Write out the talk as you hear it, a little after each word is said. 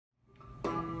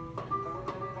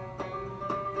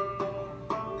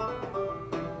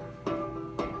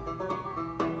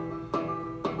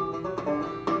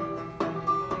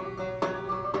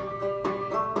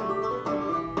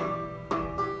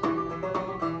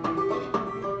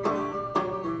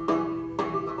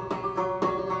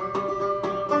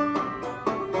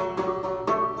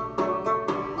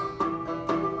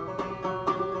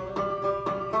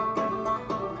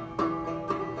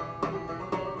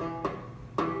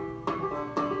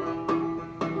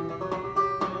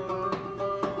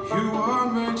You are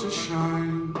meant to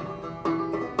shine.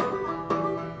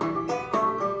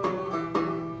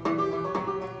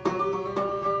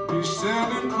 Be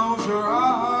still and close your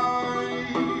eyes.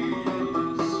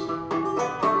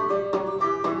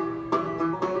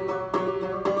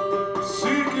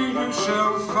 Seeking you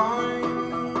shall find.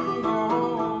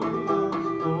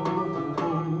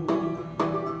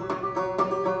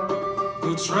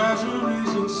 The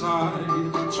treasuries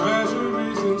inside,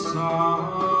 treasuries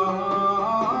inside.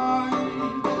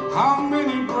 How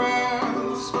many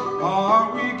breaths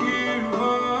are we given?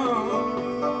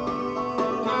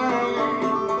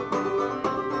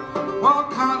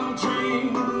 What kind of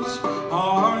dreams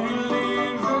are you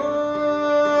living?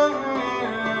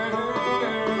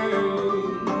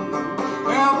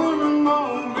 Every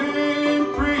moment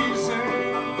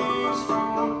presents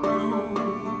for you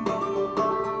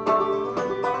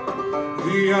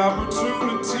the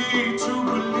opportunity to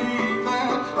believe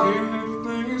that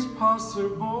anything is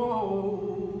possible.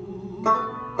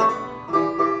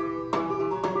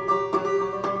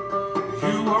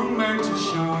 You are meant to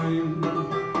shine.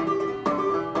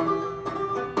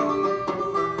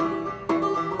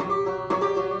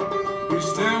 Be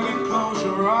still and close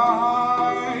your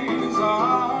eyes.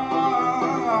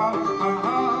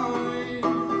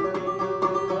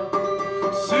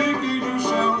 Seeking you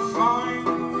shall find.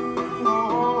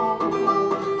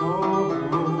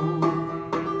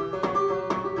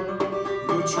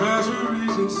 The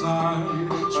treasuries inside,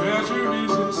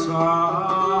 treasuries inside.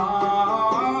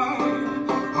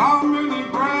 How many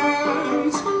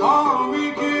brands are we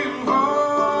given?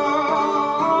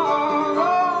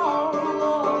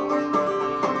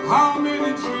 How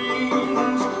many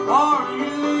dreams are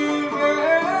you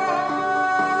living?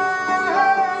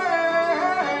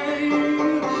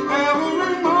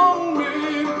 Every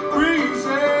moment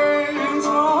presents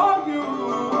for you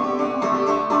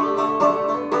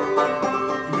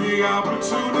the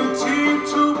opportunity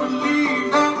to believe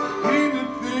that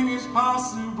anything is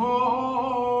possible.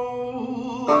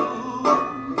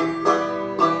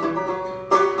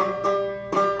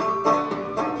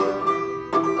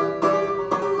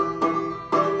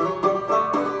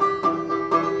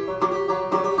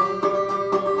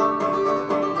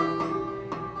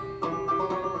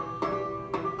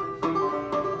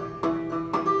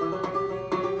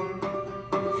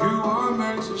 You are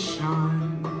meant to shine.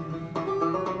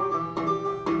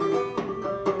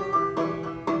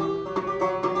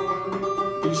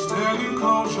 Be still and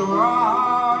close your eyes.